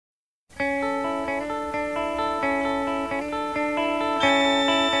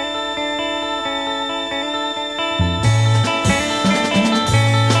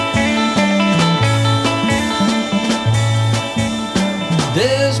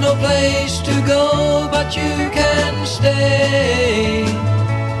no place to go, but you can stay.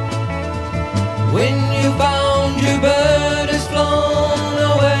 When you found your bird has flown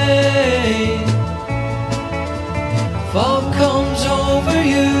away, fog comes over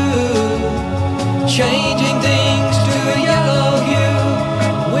you, changing things to a yellow hue.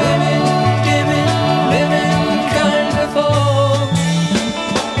 Women, dimming, living kind of fog.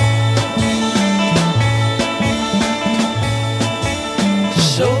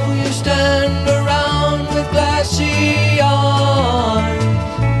 So you stand around with glassy eyes,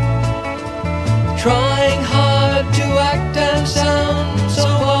 trying hard to act and sound so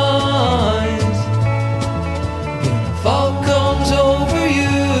wise. Fog comes over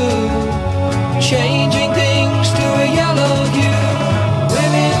you, changing things to a yellow hue.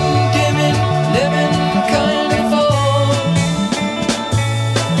 Women, dimming, living kind of fog.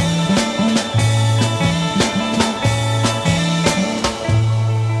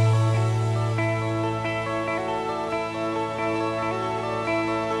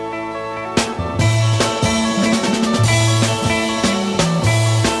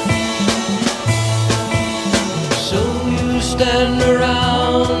 Stand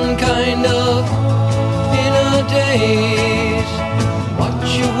around kind of in a daze, watch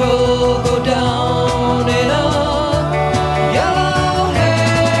your world go down in a yellow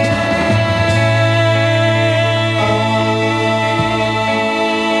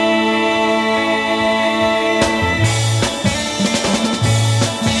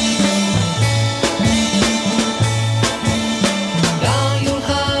Now you'll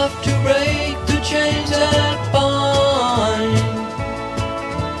have to break the chains that bind.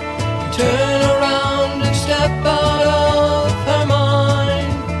 Turn around and step out of her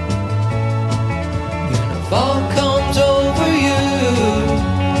mind. When a fog comes over you,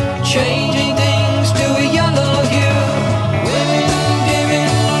 changing things to a yellow hue. Women,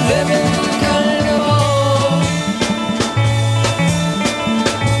 dimming, living kind of fog.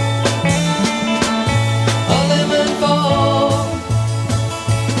 A lemon fog,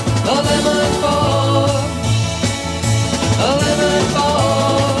 a lemon fog, a lemon fog.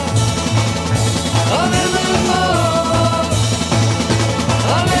 A lemon fog,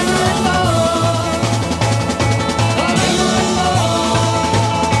 a lemon fog, a lemon fog,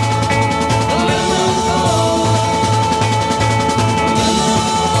 a lemon fog,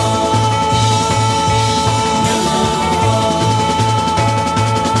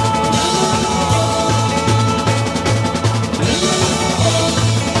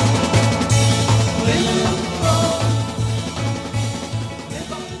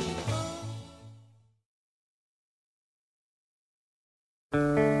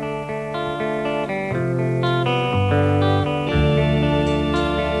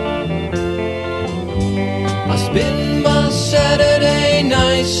 I spend my Saturday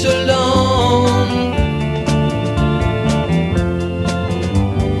nights alone.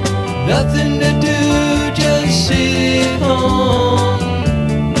 Nothing to do, just sit home.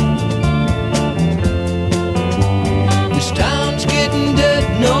 This town's getting dead,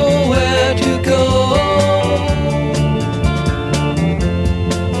 nowhere to go.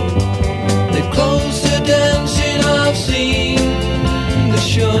 They close the dancing, I've seen the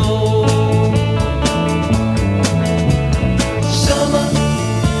show. Summer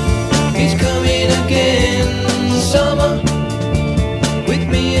is coming again. Summer with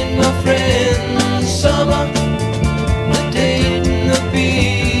me and my friends. Summer, the date and the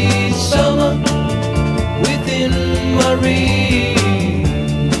beat. Summer within my reach.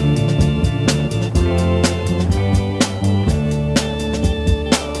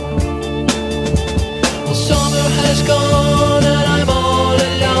 Well, summer has gone and I'm all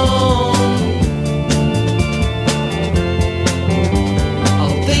alone. I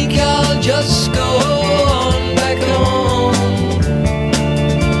think I'll just go on back home.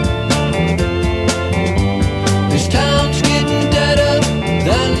 This town's getting deader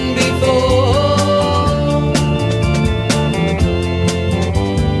than before.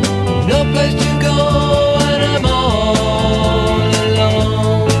 No place to go and I'm all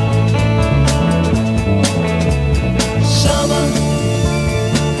alone. Summer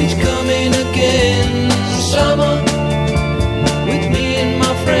is coming again. Summer with me and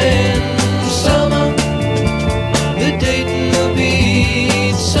my friends. Summer, the date and the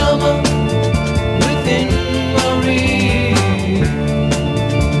beat. Summer within my reach.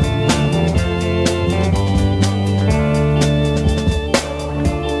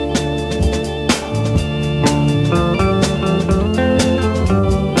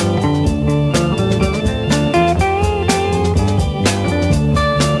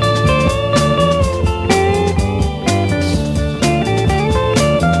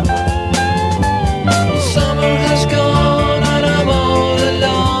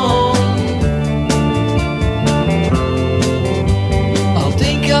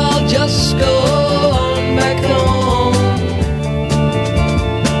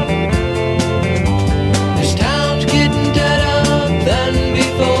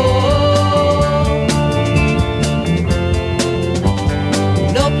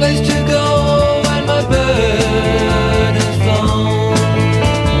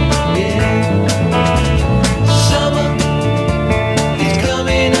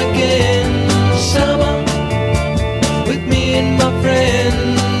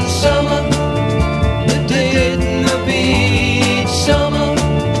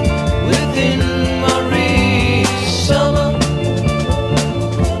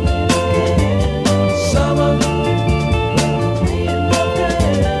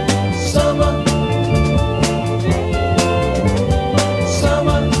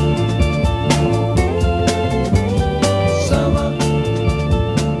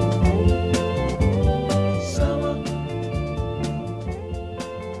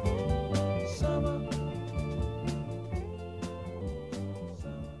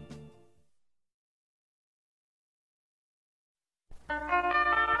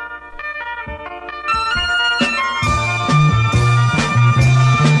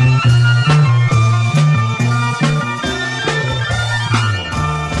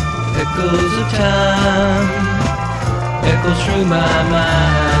 echoes of time echoes through my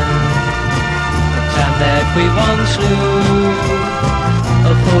mind. The time that we once knew,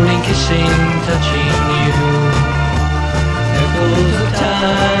 of holding, kissing, touching you. Echoes of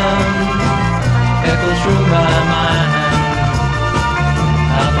time echoes through my mind.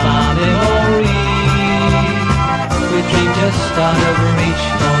 How my memory, we dream just out of reach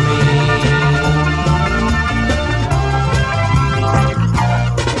for me.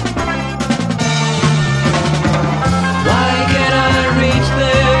 Why can't I reach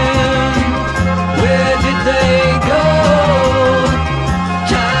them? Where did they go?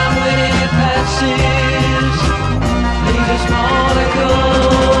 Time when it passes leaves a small echo.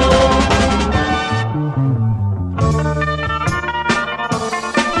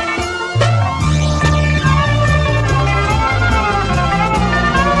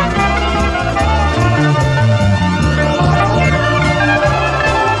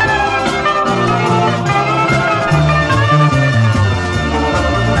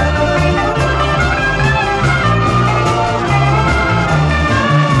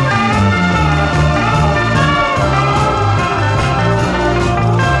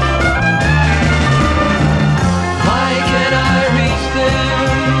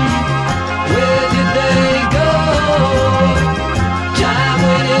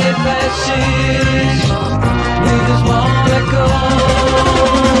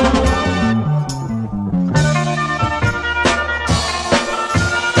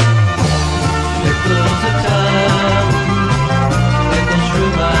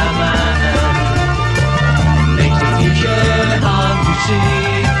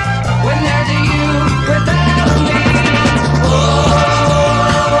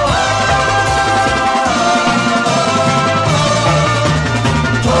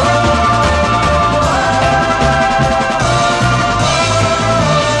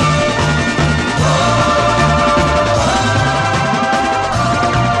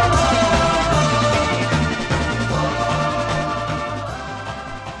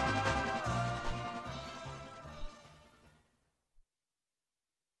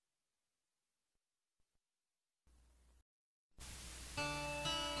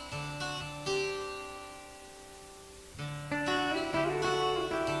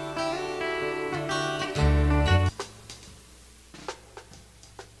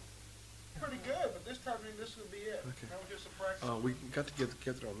 We got to get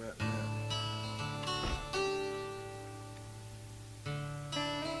together on that.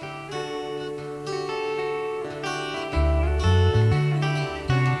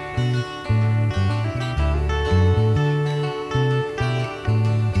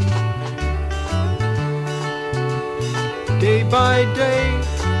 Day by day,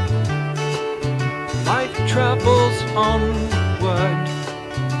 life travels onward,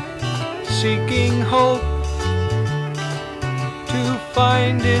 seeking hope to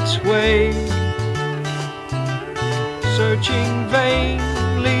find its way, searching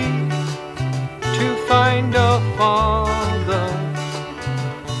vainly to find a father.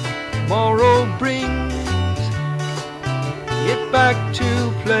 Tomorrow brings it back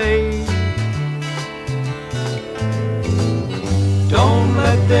to play. Don't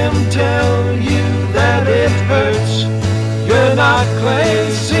let them tell you that it hurts. You're not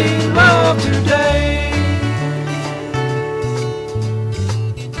chasing love today.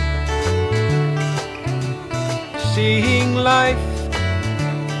 Seeing life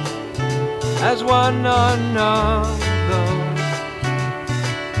as one another,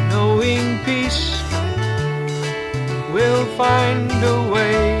 knowing peace will find a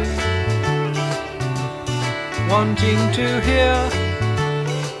way, wanting to hear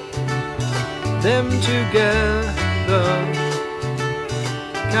them together.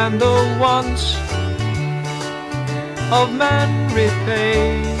 Can the wants of man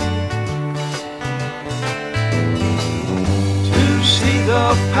repay?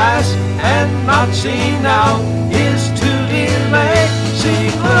 The past and not see now is to delay.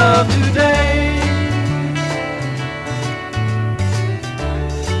 Seek love today.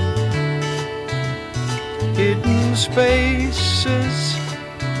 Hidden spaces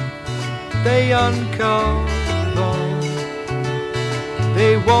they uncover,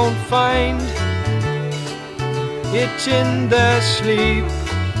 they won't find it in their sleep.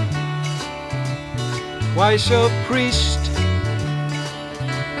 Wise a priest,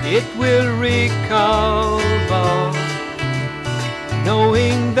 it will recover,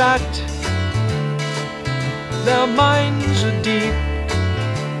 knowing that their minds are deep.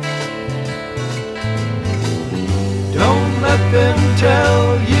 Don't let them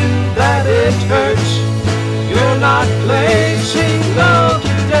tell you that it hurts. You're not placing love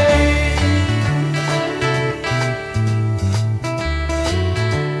today.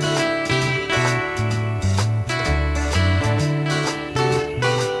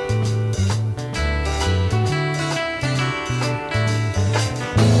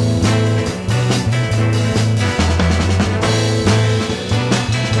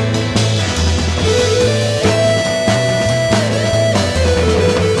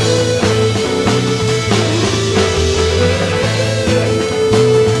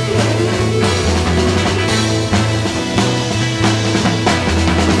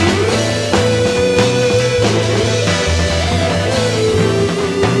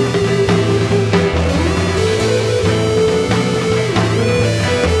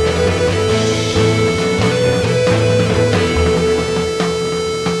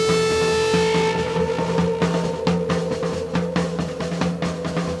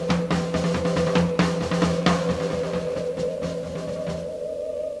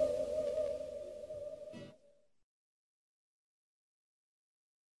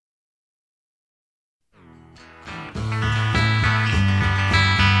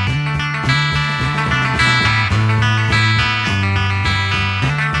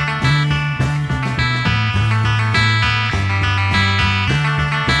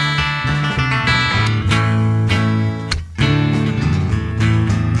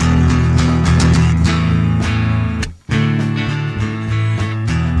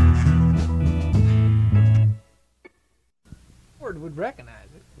 recognize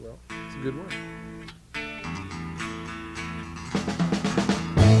it. Well, it's a good one.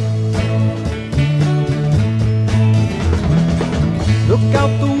 Look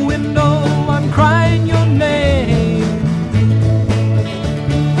out the window, I'm crying your name.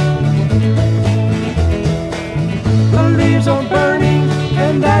 The leaves are burning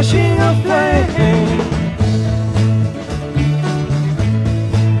and dashing a flame.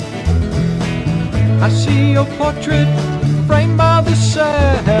 I see your portrait framed by the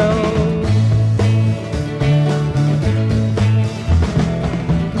cell.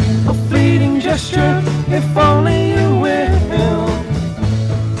 A fleeting gesture, if only you will.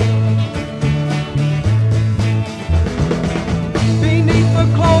 Beneath the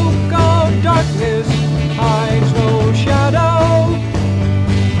cloak of darkness hides no shadow.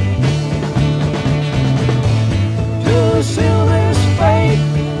 To seal this fate,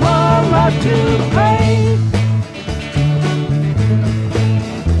 my life to pay.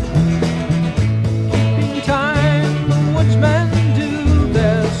 Keeping time, the woodsmen do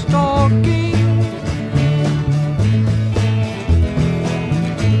their stalking.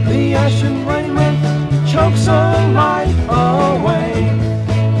 The ashen raiment chokes a light away.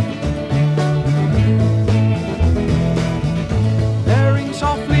 Bearing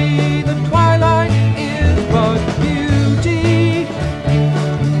softly, the twilight is but beauty.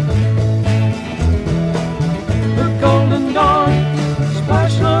 The golden dawn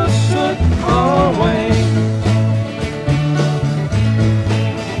splash the soot away.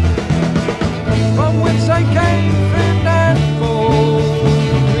 From whence I came, friend and foe,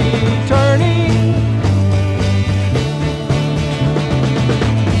 returning.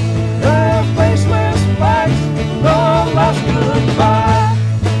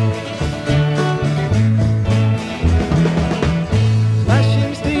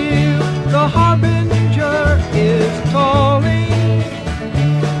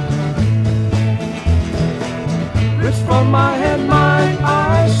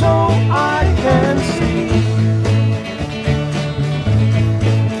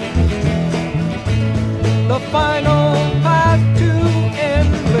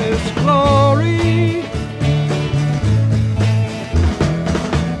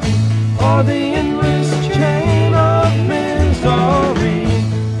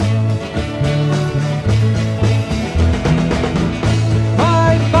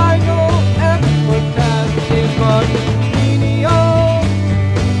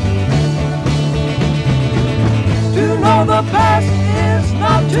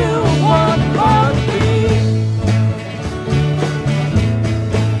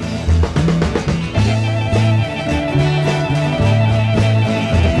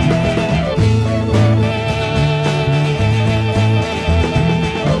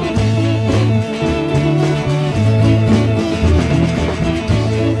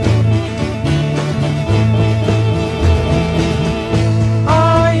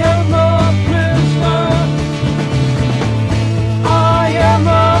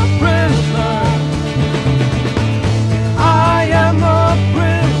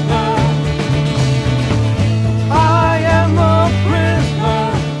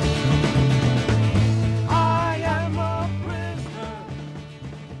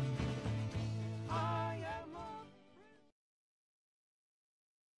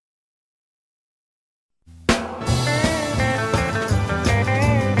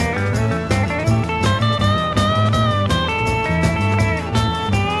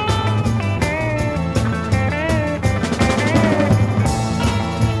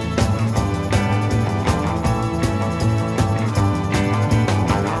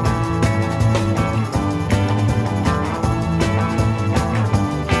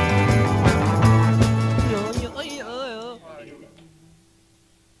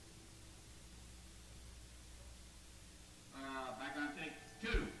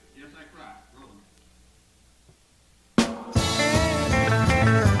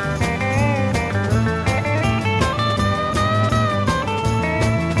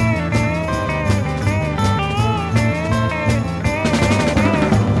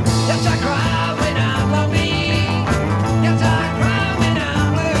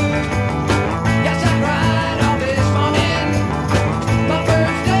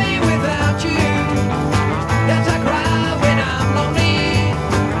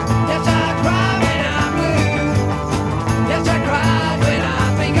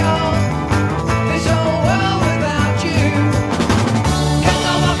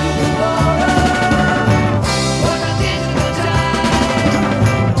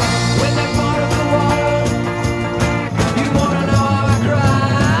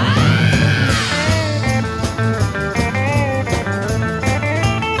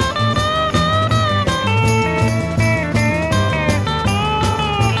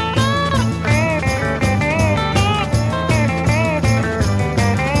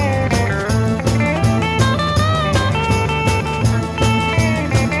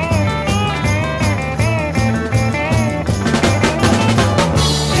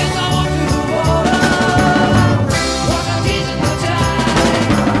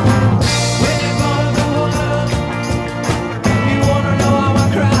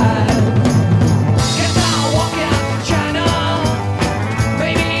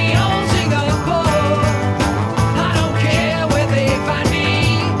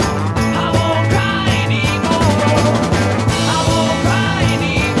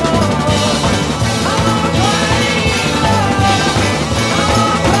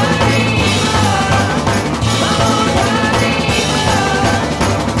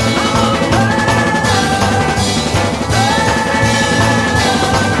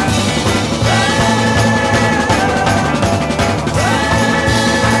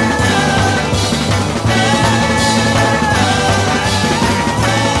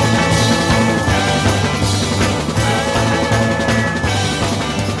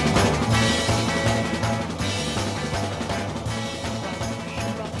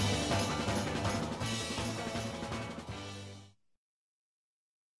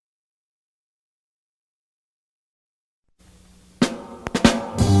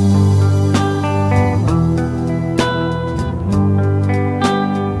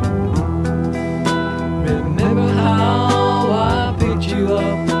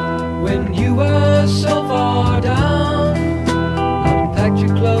 when you were so far down. I packed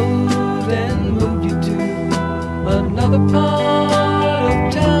your clothes and moved you to another part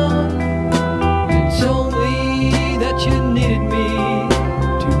of town. You told me that you needed me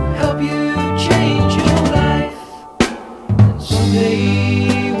to help you change your life. And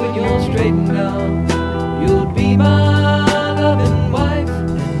someday when you're straightened out, you'll be my loving wife.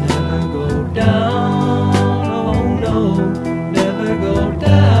 And never go down, oh no, never go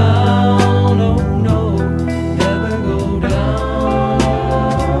down, oh no, never go down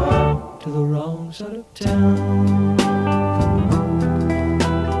to the wrong side of town.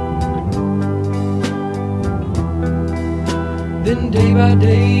 Then day by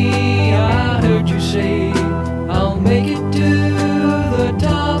day I heard you say, I'll make it to the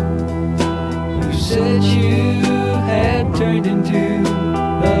top. You said you had turned into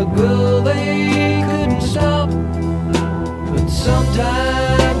a girl they couldn't stop. But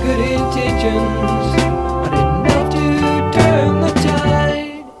sometimes good intentions are enough to turn the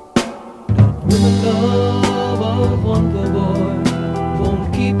tide. Not with the love of one boy won't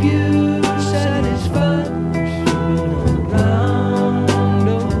keep you satisfied. Slipping around,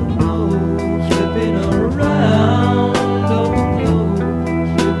 oh no, slipping around, oh no,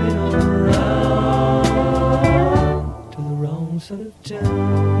 slipping around to the wrong side of town.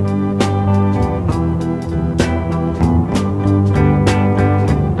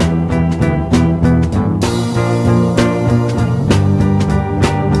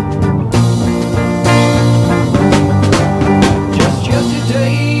 Just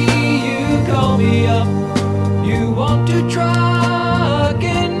yesterday you called me up, you want to try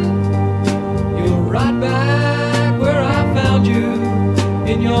again. You're right back where I found you,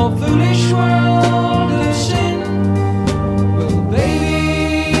 in your foolish world of sin. Well,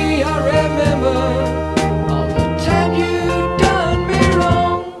 baby, I remember all the time you done me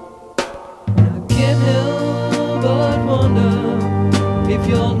wrong. And I can't help but wonder if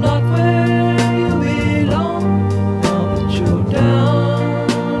you're not where you belong. Now that you're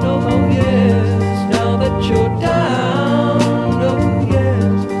down, oh yes, now that you're down, oh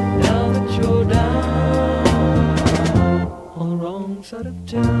yes, now that you're down on the wrong side of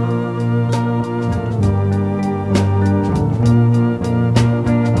town.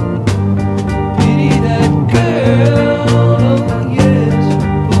 Pity that girl, oh yes,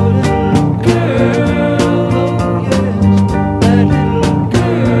 poor little girl, oh yes, that little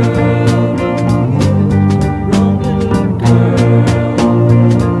girl, oh yes, wrong little girl,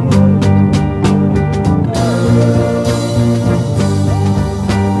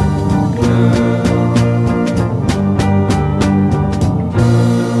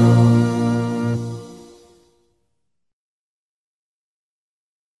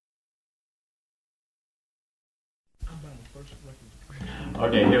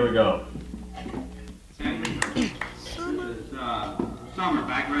 Okay, here we go. This is summer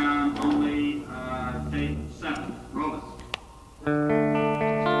background only, tape 7. Roll it.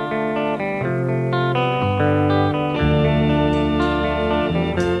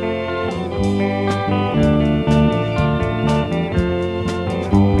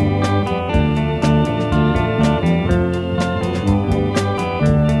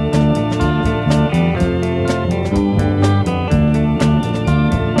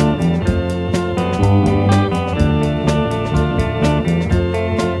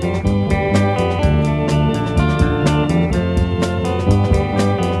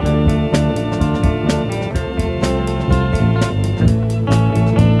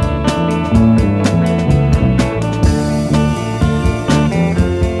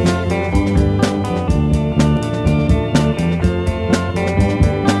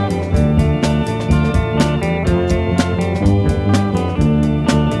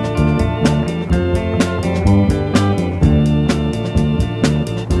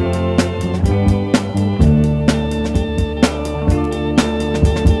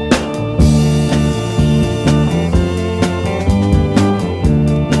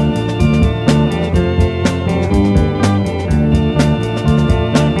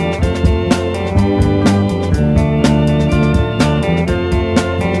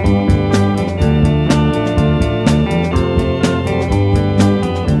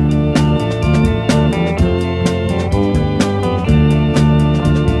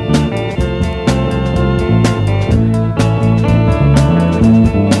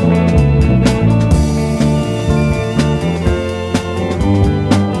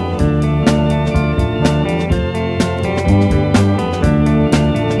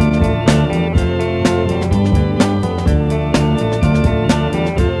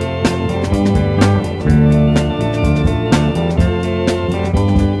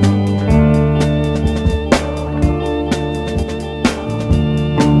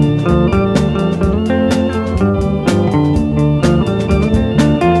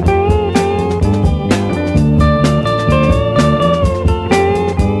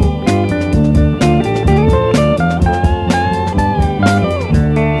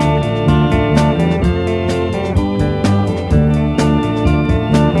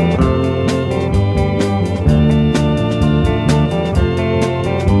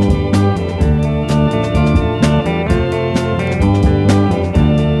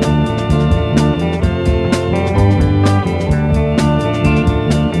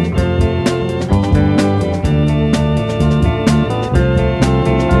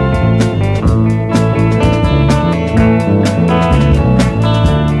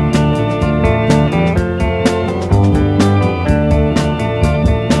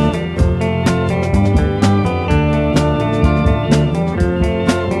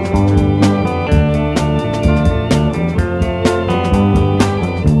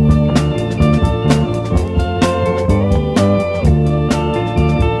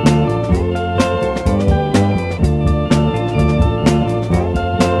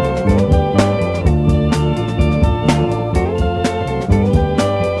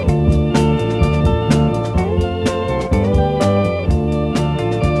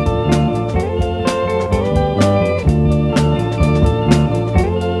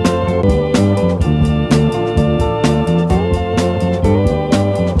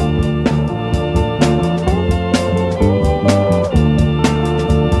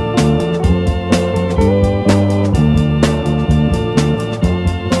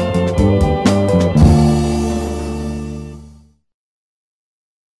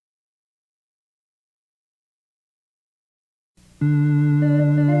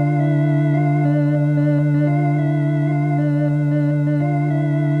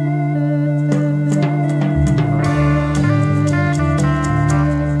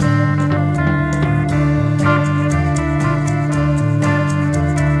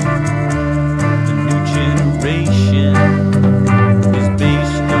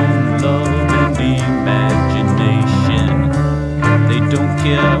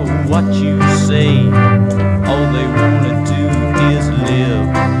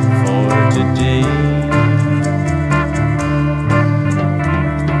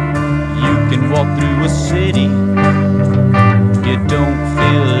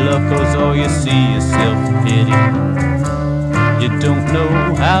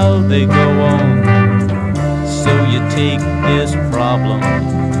 how they go on. So you take this problem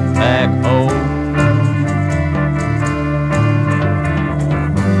back home.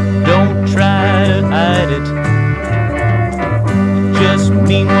 Don't try to hide it, just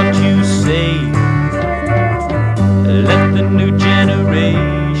mean what you say. Let the new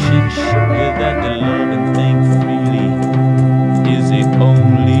generation show you that the love and think freely is the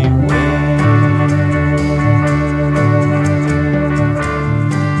only way.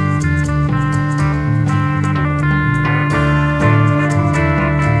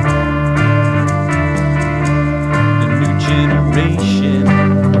 The new generation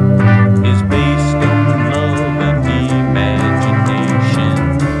is based on love and imagination.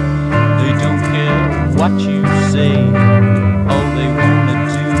 They don't care what you say, all they wanna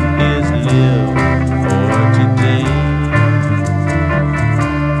do is live for today.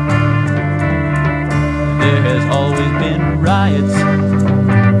 There has always been riots,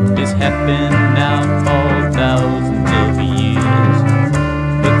 it's happened now for thousands of years.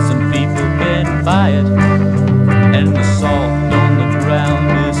 But some people can buy it, and the salt on the ground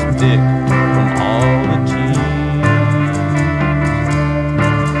is thick from all the tears.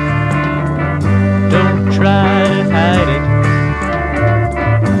 Don't try to hide it,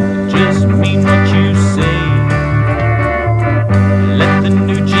 just mean what you say. Let the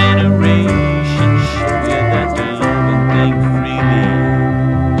new generation show you that to love and think freely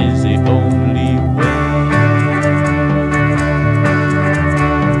is the only way.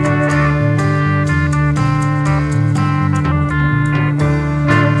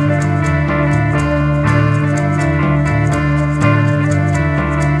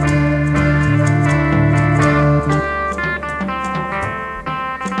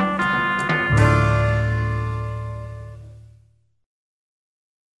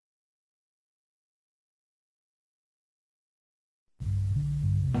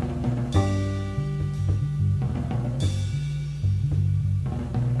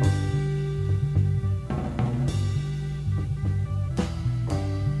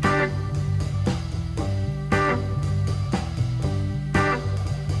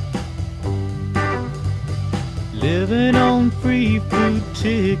 Living on free food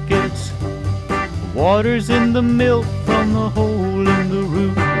tickets, water's in the milk from the hole in the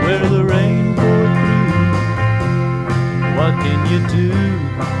roof where the rain poured through. What can you do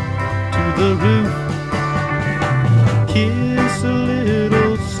to the roof? Kiss a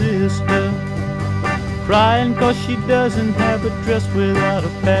little sister, crying 'cause she doesn't have a dress without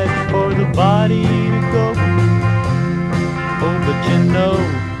a patch for the body to go. Oh, but you know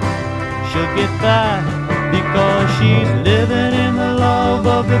she'll get by, because she's living in the love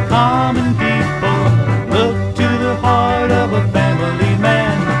of the common people. Look to the heart of a family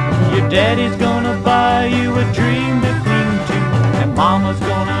man. Your daddy's gonna buy you a dream to cling to, and mama's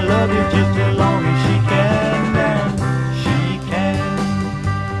gonna love you just as long as she can, and she can.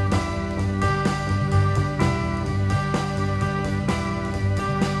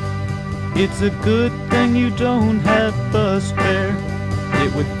 It's a good thing you don't have bus fare.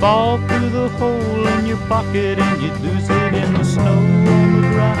 It would fall through the hole in your pocket and you'd lose it in the snow on the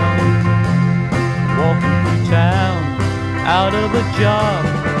ground. Walking through town, out of a job,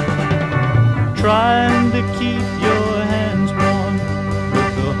 trying to keep your hands warm.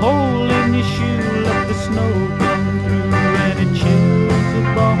 With the hole in your shoe, let the snow come through and it chills the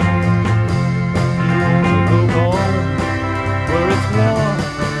bone. You wanna go home where it's warm,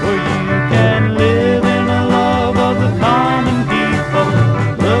 where you can live in the love of the common people.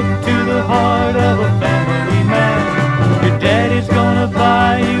 Look to the heart of a family man. Your daddy's gonna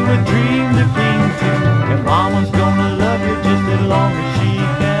buy you a dream to cling to, and mama's gonna love you just as long as she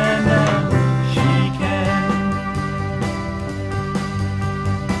can, and she can.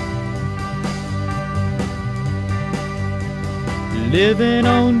 Living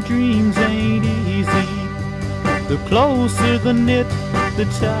on dreams ain't easy. The closer the knit, the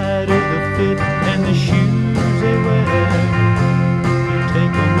tighter the fit, and the shoes they wear.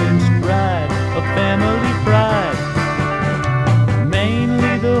 Take them in stride, a family pride.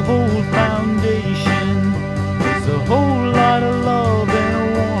 Mainly the whole foundation is a whole lot of love and a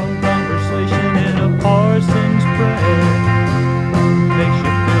warm conversation in a parson's prayer. Makes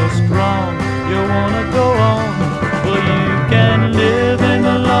you feel strong, you wanna go on. Well, you can live in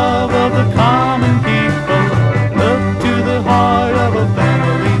the love of the common people. Look to the heart of a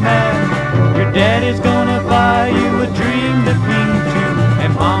family man. Your daddy's gonna buy you a dream to cling to,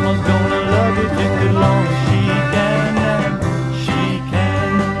 and mama's gonna love you just as long as she can, and she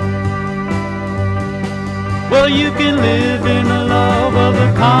can. Well, you can live in the love of the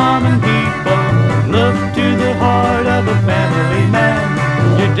common people. Look to the heart of a family man.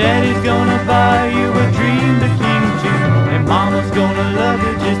 Your Daddy's gonna buy you a dream to cling to, and Mama's gonna love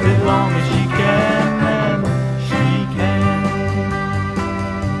you just as long as she can, and she can.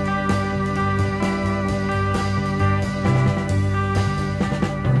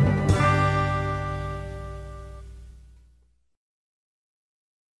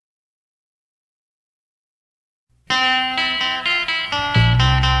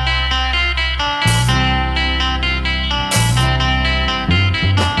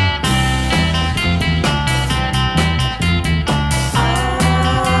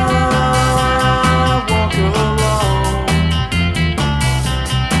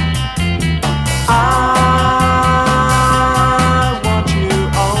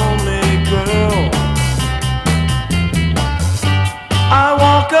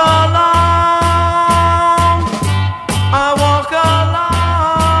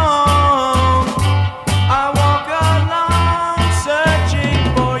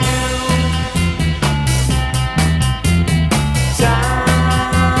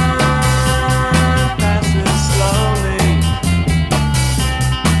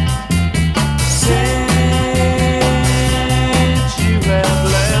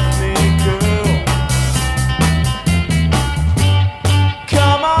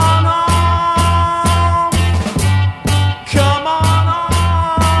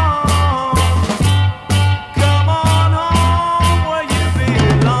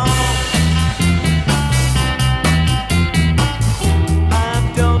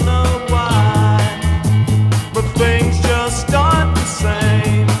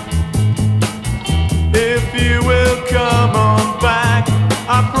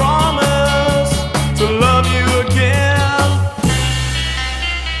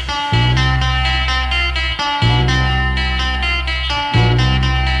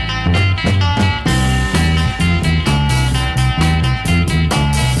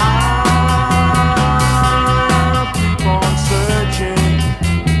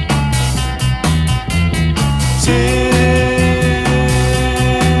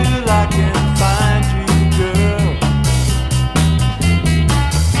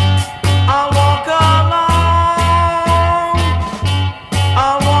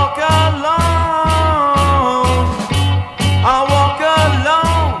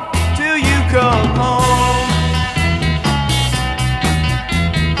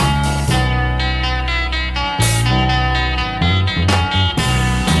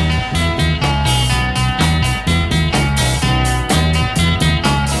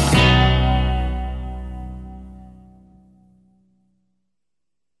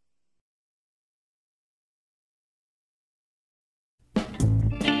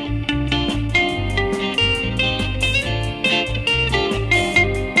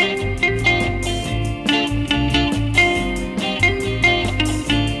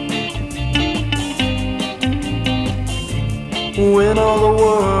 When all the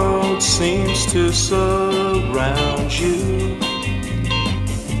world seems to surround you,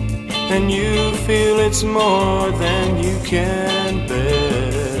 and you feel it's more than you can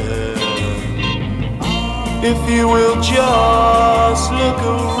bear, if you will just look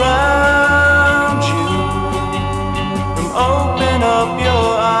around you and open up your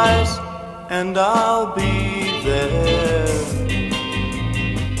eyes, and I'll be there.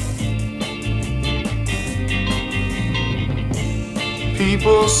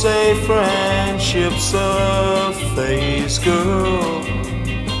 People say friendship's a phase, girl,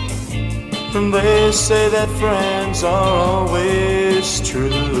 and they say that friends are always true.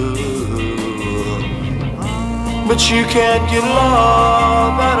 But you can't get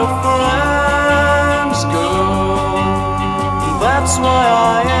love out of friends, girl, and that's why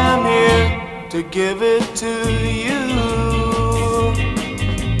I am here to give it to you.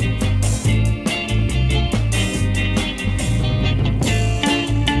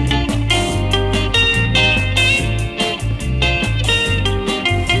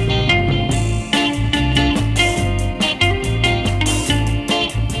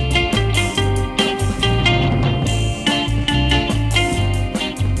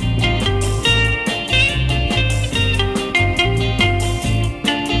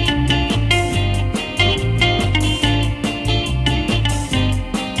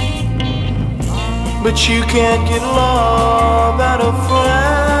 But you can't get love out of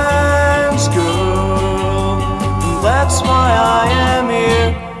friends, girl, and that's why I am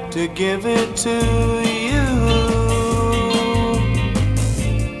here to give it to you.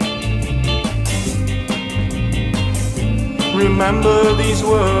 Remember these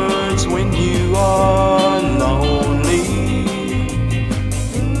words when you are lonely,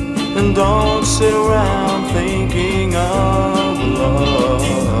 and don't sit around thinking of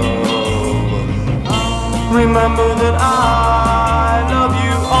love. Remember that I love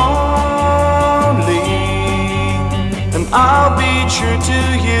you only, and I'll be true to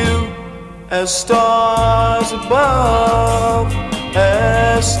you as stars above,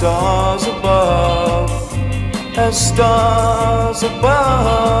 as stars above, as stars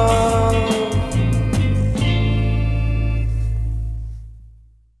above.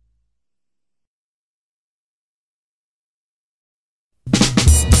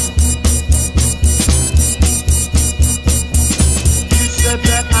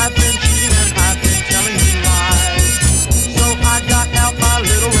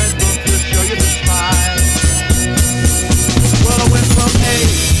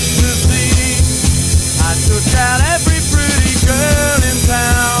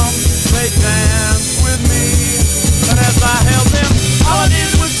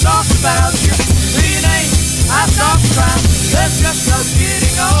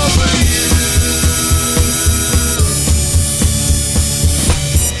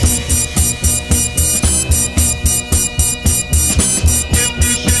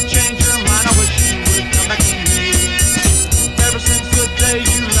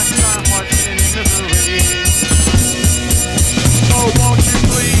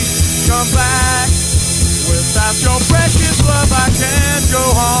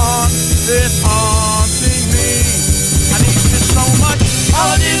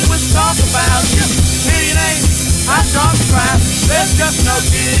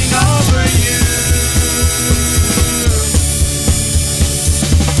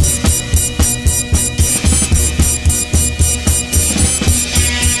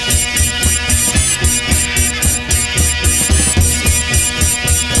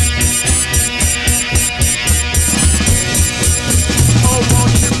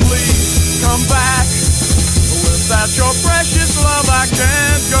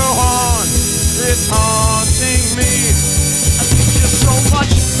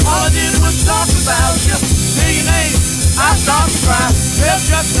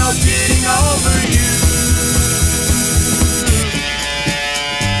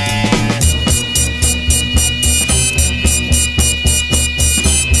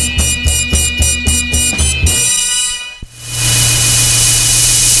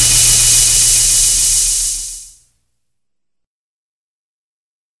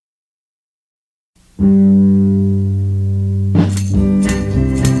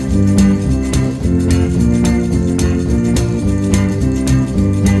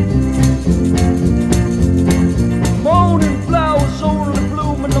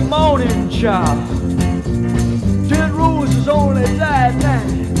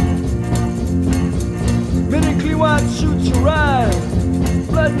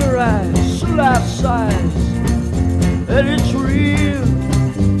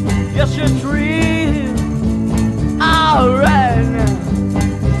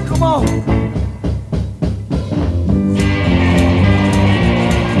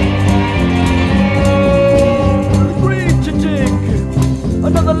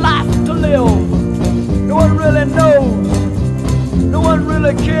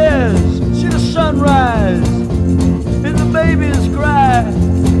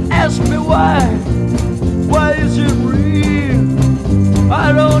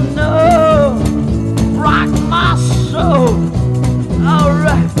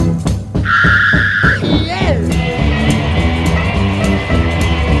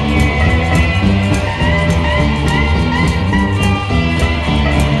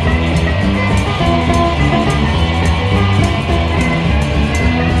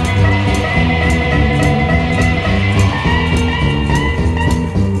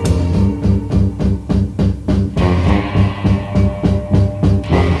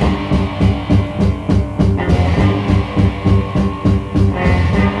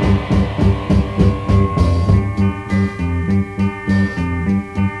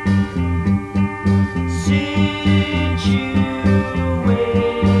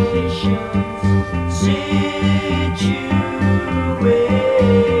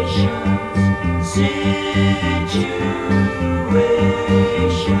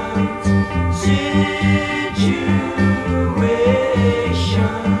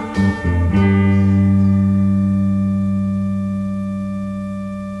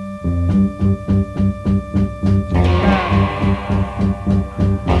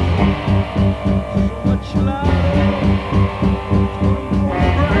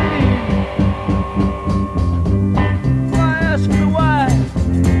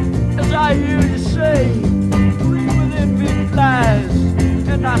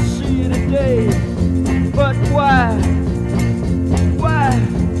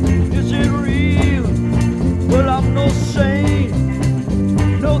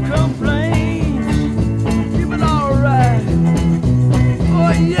 complaints. Keep it alright.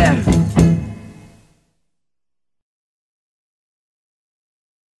 Oh yeah.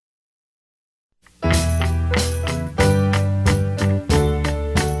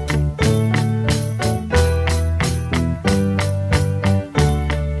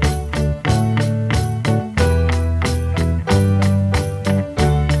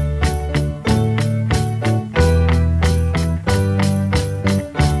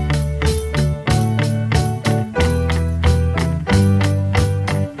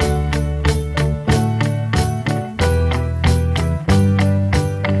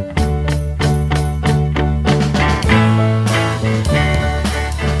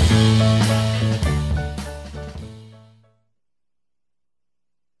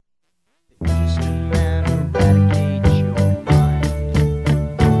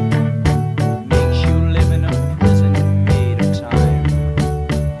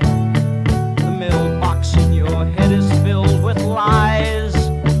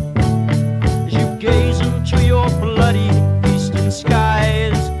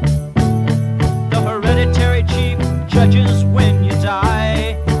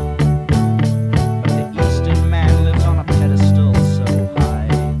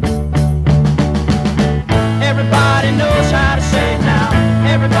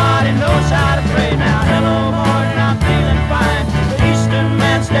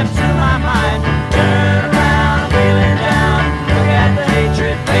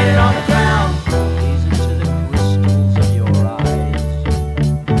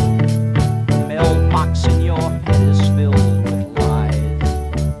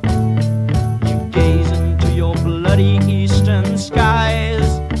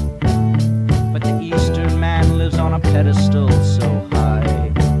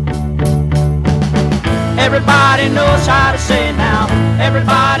 Everybody knows how to say now.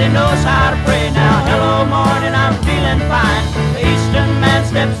 Everybody knows how to pray now. Hello, morning, I'm feeling fine. The Eastern man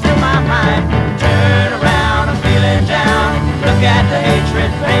steps through my mind. Turn around, I'm feeling down. Look at the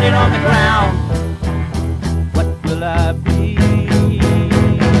hatred painted on the ground. What will I be?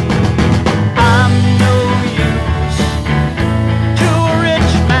 I'm no use to a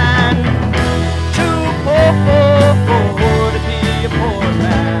rich man, too poor to be a poor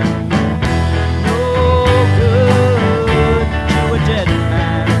man.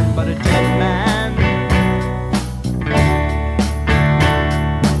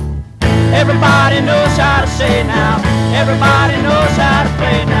 Everybody knows how to say now. Everybody knows how to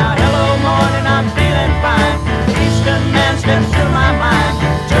play now. Hello, morning, I'm feeling fine. The Eastern man steps through my mind.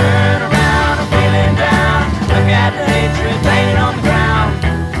 Turn around, I'm feeling down. Look at the hatred painted on the ground.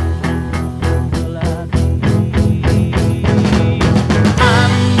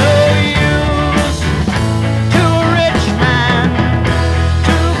 I'm no use to a rich man,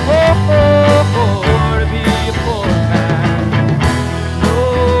 too poor to be a poor man.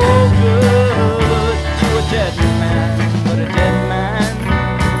 Dead man, but a dead man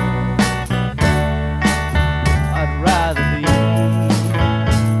I'd rather be,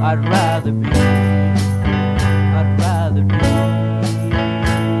 I'd rather be, I'd rather be.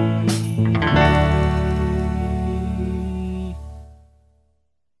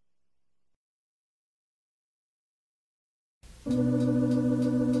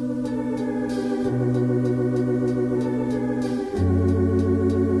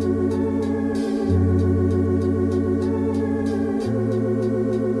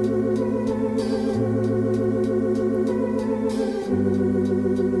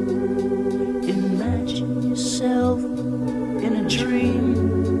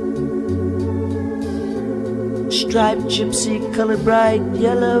 Striped gypsy, color bright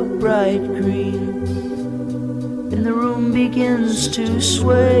yellow, bright green, and the room begins to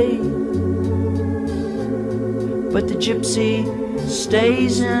sway, but the gypsy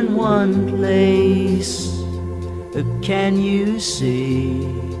stays in one place. Can you see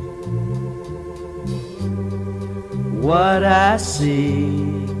what I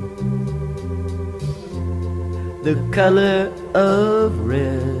see? The color of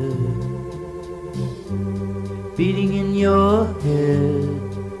red beating in your head.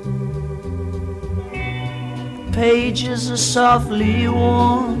 Pages are softly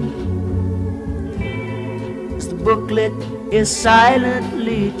worn as the booklet is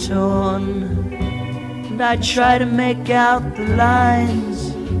silently torn, and I try to make out the lines,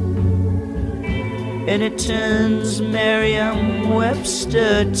 and it turns Merrian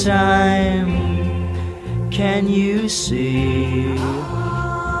Webster time. Can you see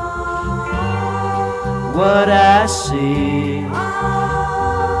what I see?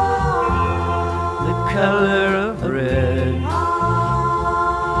 The color of red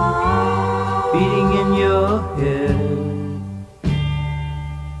beating in your head.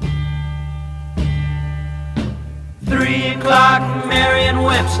 3 o'clock Merrian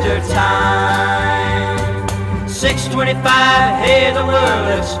Webster time. 6:25, hey, the world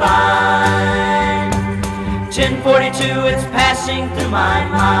looks fine. 10:42, it's passing through my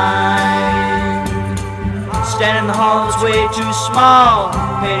mind. Standing in the hall is way too small,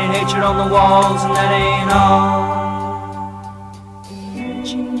 painting hatred on the walls, and that ain't all.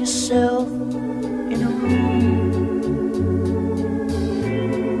 Imagine yourself in a room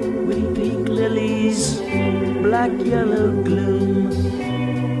with pink lilies, black yellow gloom.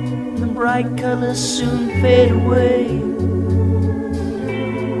 The bright colors soon fade away.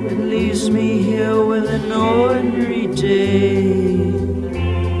 It leaves me here with an ordinary day.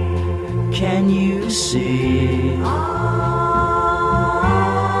 Can you see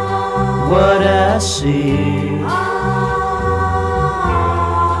what I see?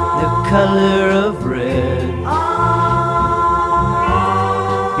 The color of red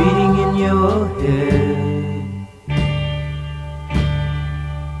beating in your head.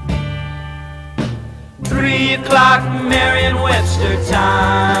 3 o'clock Merrian Webster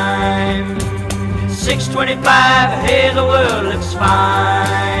time. 6:25, hey, the world looks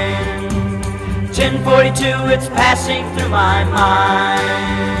fine. 10:42, it's passing through my mind.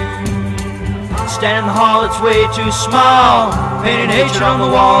 Standing in the hall, it's way too small, painted hatred on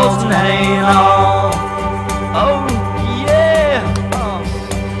the walls, and that ain't all. Oh, yeah!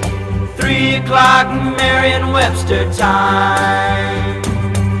 3 o'clock Merrian Webster time.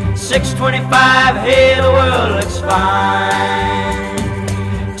 6:25, hey, the world looks fine.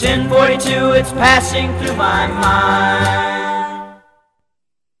 10:42, it's passing through my mind.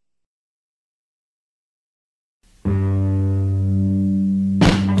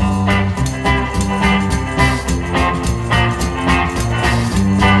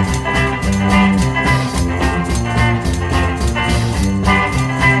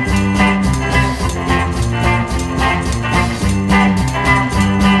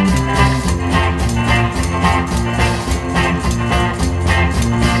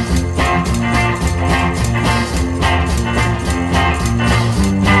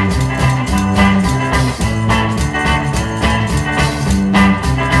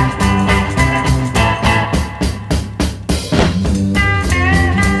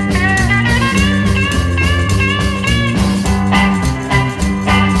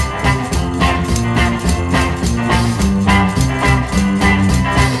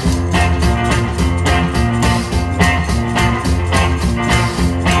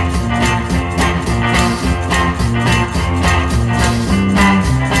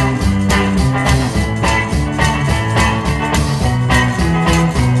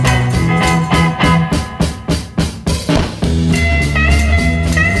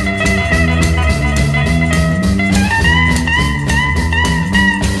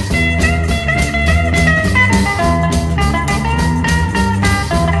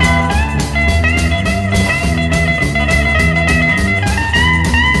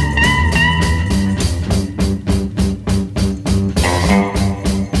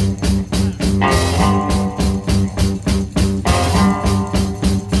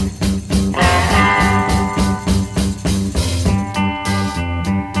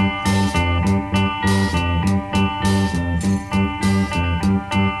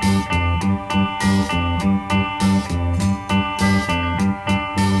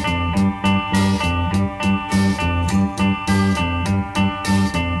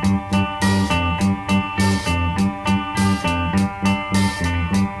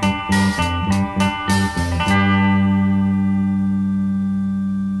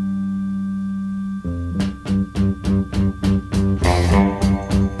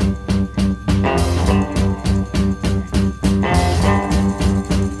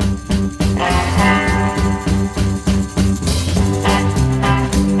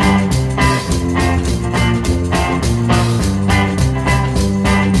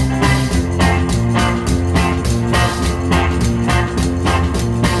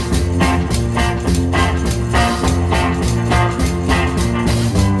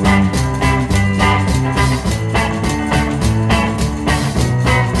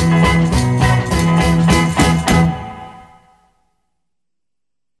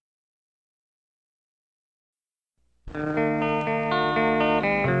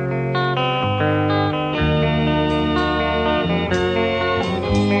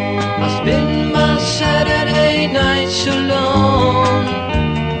 spend my Saturday nights alone.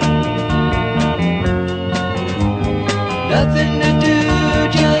 Nothing to do,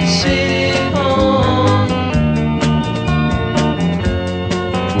 just sit home.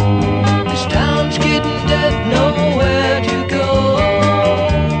 This time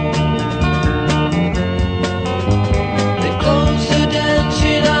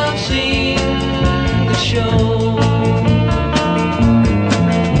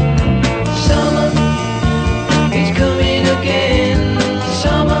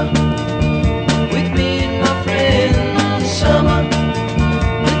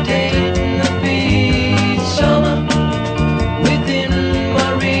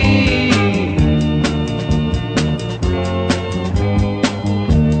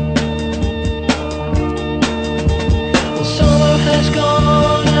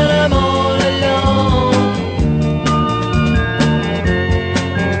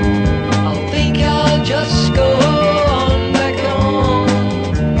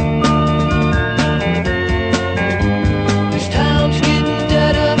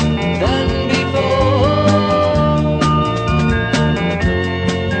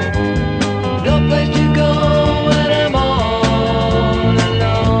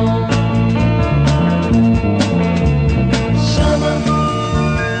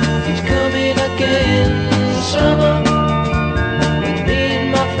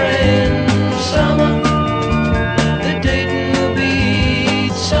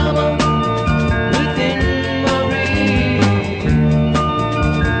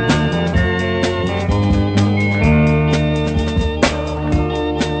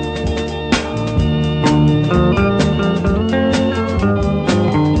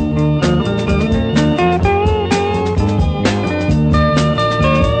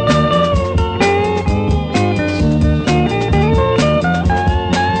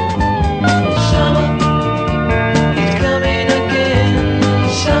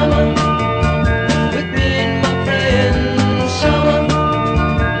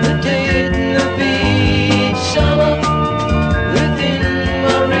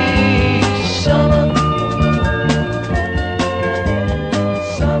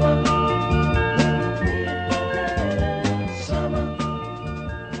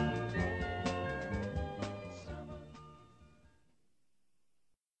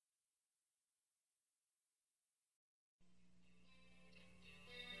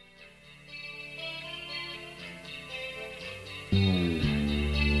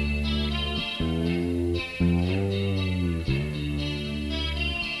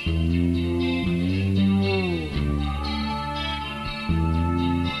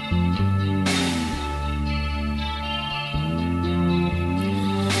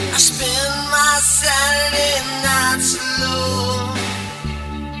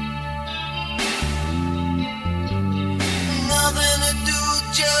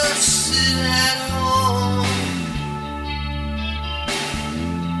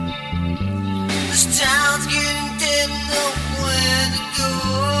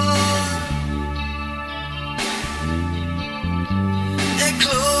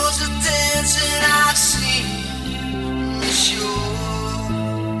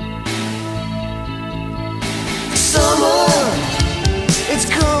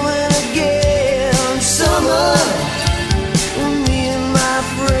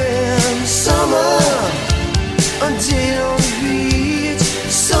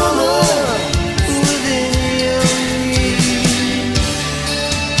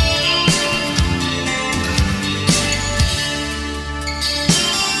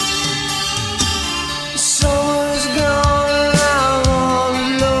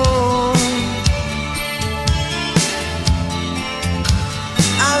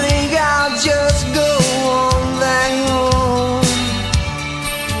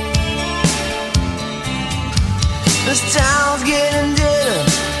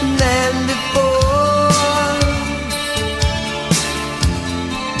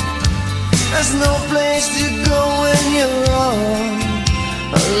There's no place to go when you're all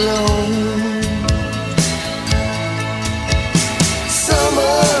alone.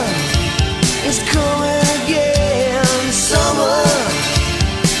 Summer is coming again. Summer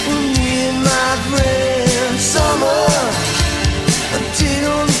with me and my friend. Summer, a tit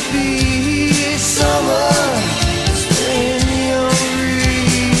on the beach. Summer, staying in your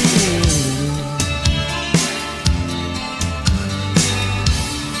reach.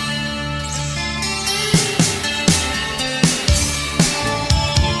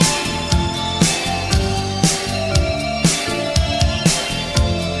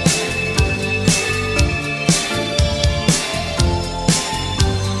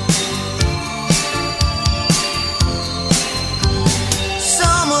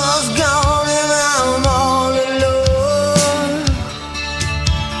 Summer's gone and I'm all alone.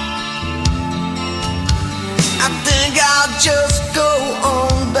 I think I'll just go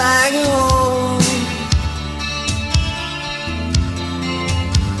on back home.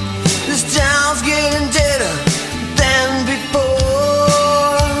 This town's getting deader than before.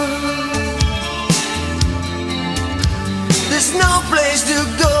 There's no place to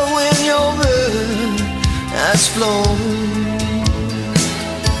go when your bird has flown.